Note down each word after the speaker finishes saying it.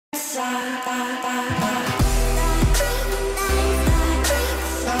Whoa,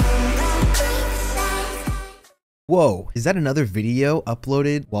 is that another video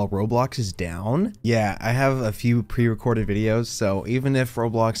uploaded while Roblox is down? Yeah, I have a few pre-recorded videos, so even if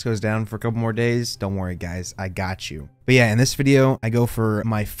Roblox goes down for a couple more days, don't worry guys, I got you. But yeah, in this video, I go for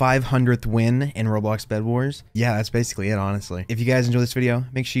my 500th win in Roblox Bedwars. Yeah, that's basically it, honestly. If you guys enjoy this video,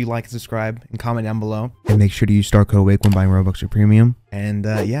 make sure you like and subscribe and comment down below. And make sure to use Star Code Waike when buying Robux or Premium. And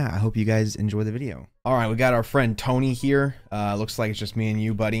yeah, I hope you guys enjoy the video. All right, we got our friend Tony here. Looks like it's just me and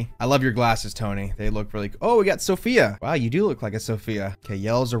you, buddy. I love your glasses, Tony. They look really... Oh, we got Sophia. Wow, you do look like a Sophia. Okay,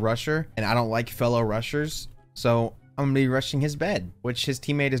 Yellow's a rusher, and I don't like fellow rushers, so I'm gonna be rushing his bed, which his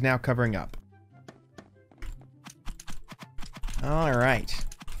teammate is now covering up. All right.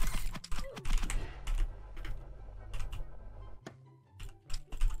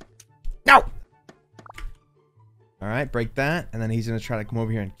 No! All right, break that, and then he's gonna try to come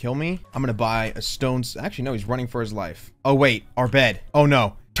over here and kill me. I'm gonna buy a stone. Actually, no, he's running for his life. Oh, wait, our bed. Oh,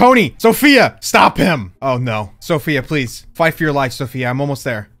 no. Tony! Sophia! Stop him! Oh, no. Sophia, please. Fight for your life, Sophia. I'm almost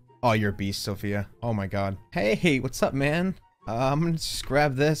there. Oh, you're a beast, Sophia. Oh, my God. Hey, what's up, man? I'm gonna just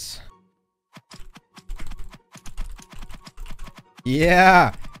grab this.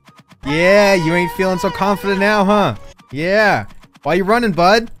 Yeah. Yeah, you ain't feeling so confident now, huh? Yeah. Why you running,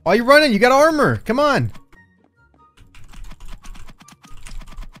 bud? Why you running? You got armor. Come on.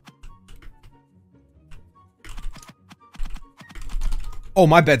 Oh,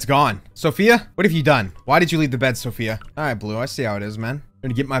 my bed's gone. Sophia, what have you done? Why did you leave the bed, Sophia? All right, Blue, I see how it is, man. You're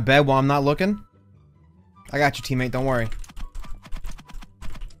gonna get my bed while I'm not looking? I got you, teammate. Don't worry.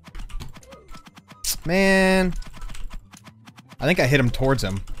 Man. I think I hit him towards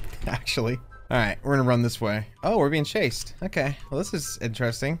him, actually. All right, we're gonna run this way. Oh, we're being chased. Okay, well, this is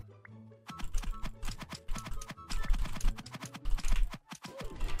interesting.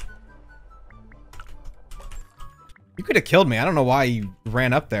 You could have killed me. I don't know why you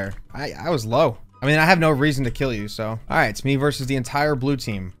ran up there. I was low. I mean, I have no reason to kill you, so. All right, it's me versus the entire blue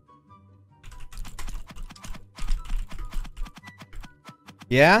team.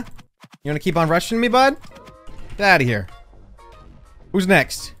 Yeah? You wanna keep on rushing me, bud? Get out of here. Who's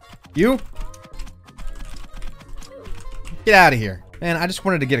next? You? Get out of here. Man, I just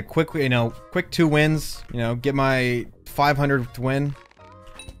wanted to get a quick, quick 2 wins. Get my 500th win.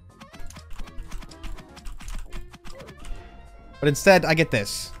 But instead, I get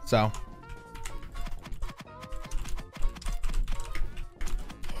this, so.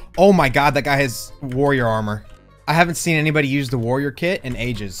 Oh my God, that guy has warrior armor. I haven't seen anybody use the warrior kit in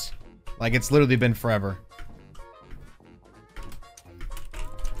ages. Like, it's literally been forever.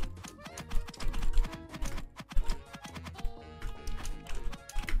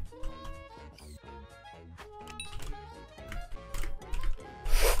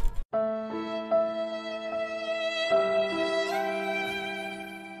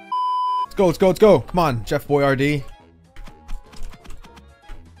 Let's go, let's go. Come on, Jeff Boyardee.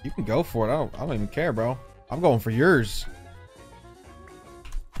 You can go for it. I don't even care, bro. I'm going for yours.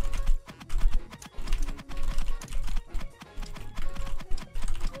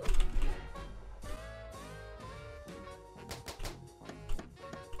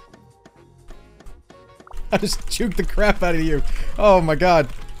 I just juked the crap out of you. Oh my God.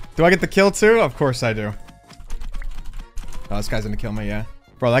 Do I get the kill too? Of course I do. Oh, this guy's gonna kill me, yeah.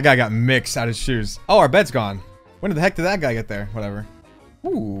 Bro, that guy got mixed out his shoes. Oh, our bed's gone. When the heck did that guy get there? Whatever.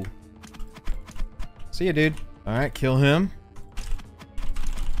 Ooh. See ya, dude. All right, kill him.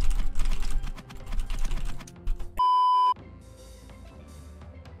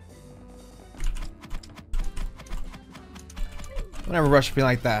 Don't ever rush me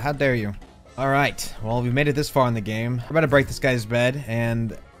like that. How dare you? All right. Well, we made it this far in the game. We're about to break this guy's bed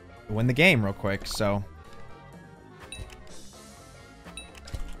and win the game real quick, so.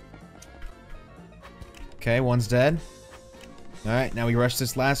 Okay, one's dead. All right, now we rush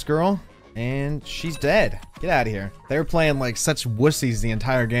this last girl, and she's dead. Get out of here. They were playing like such wussies the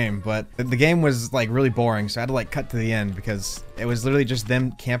entire game, but the game was like really boring, so I had to like cut to the end because it was literally just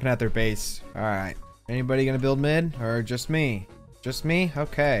them camping at their base. All right, anybody gonna build mid or just me? Just me?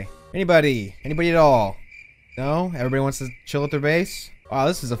 Okay. Anybody? Anybody at all? No? Everybody wants to chill at their base? Wow,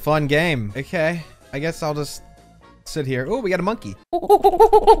 this is a fun game. Okay, I guess I'll just sit here. Oh, we got a monkey.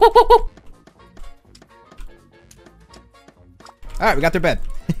 All right, we got their bed.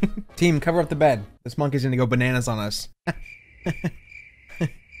 Team, cover up the bed. This monkey's gonna go bananas on us.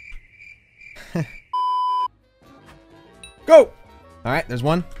 Go! All right, there's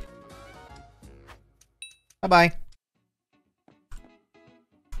one. Bye-bye.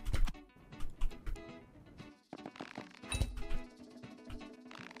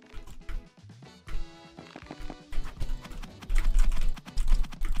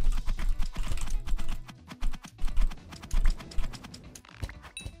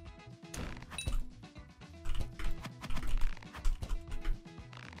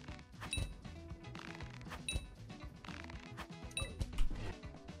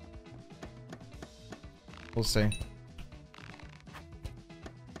 We'll see.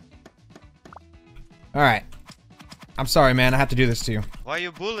 All right. I'm sorry, man. I have to do this to you. Why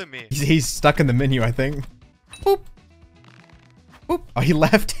you bullying me? He's stuck in the menu, I think. Boop. Boop. Oh, he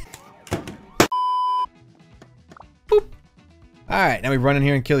left. Boop. All right, now we run in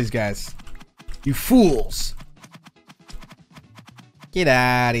here and kill these guys. You fools. Get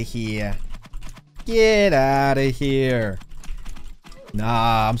out of here. Get out of here.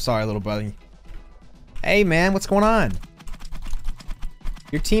 Nah, I'm sorry, little buddy. Hey, man, what's going on?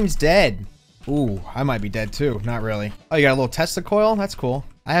 Your team's dead. Ooh, I might be dead too. Not really. Oh, you got a little Tesla coil? That's cool.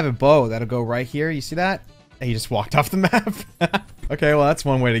 I have a bow that'll go right here. You see that? Hey, he just walked off the map. Okay, well, that's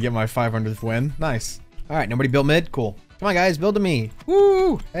one way to get my 500th win. Nice. All right, nobody built mid? Cool. Come on, guys, build to me.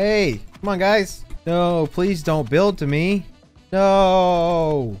 Woo! Hey, come on, guys. No, please don't build to me.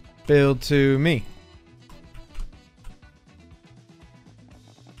 No, build to me.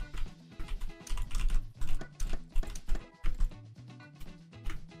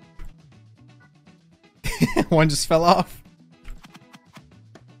 One just fell off.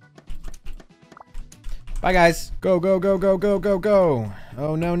 Bye, guys. Go, go, go, go, go, go, go.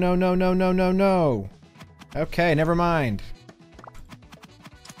 Oh, no, no, no, no, no, no, no. Okay, never mind.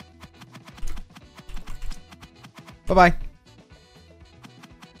 Bye-bye.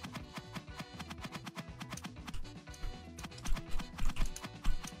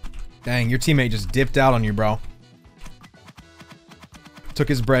 Dang, your teammate just dipped out on you, bro. Took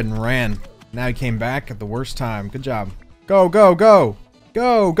his bread and ran. Now he came back at the worst time. Good job. Go, go, go.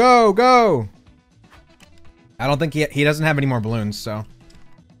 Go, go, go. I don't think he doesn't have any more balloons, so.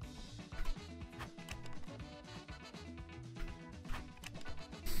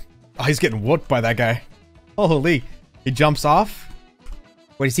 Oh, he's getting whooped by that guy. Holy. He jumps off.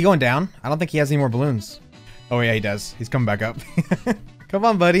 Wait, is he going down? I don't think he has any more balloons. Oh, yeah, he does. He's coming back up. Come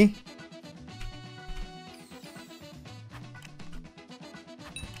on, buddy.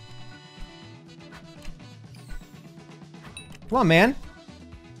 Come on, man.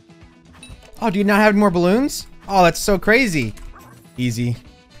 Oh, do you not have any more balloons? Oh, that's so crazy. Easy.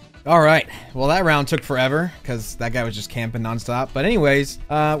 All right. Well, that round took forever because that guy was just camping nonstop. But anyways,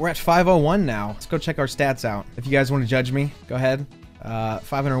 we're at 501 now. Let's go check our stats out. If you guys want to judge me, go ahead.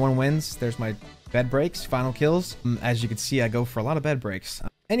 501 wins. There's my bed breaks, final kills. As you can see, I go for a lot of bed breaks.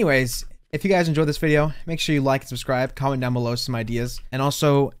 Anyways, if you guys enjoyed this video, make sure you like and subscribe. Comment down below some ideas. And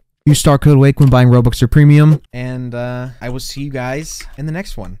also, use Star Code Waike when buying Robux or Premium. And I will see you guys in the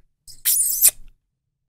next one.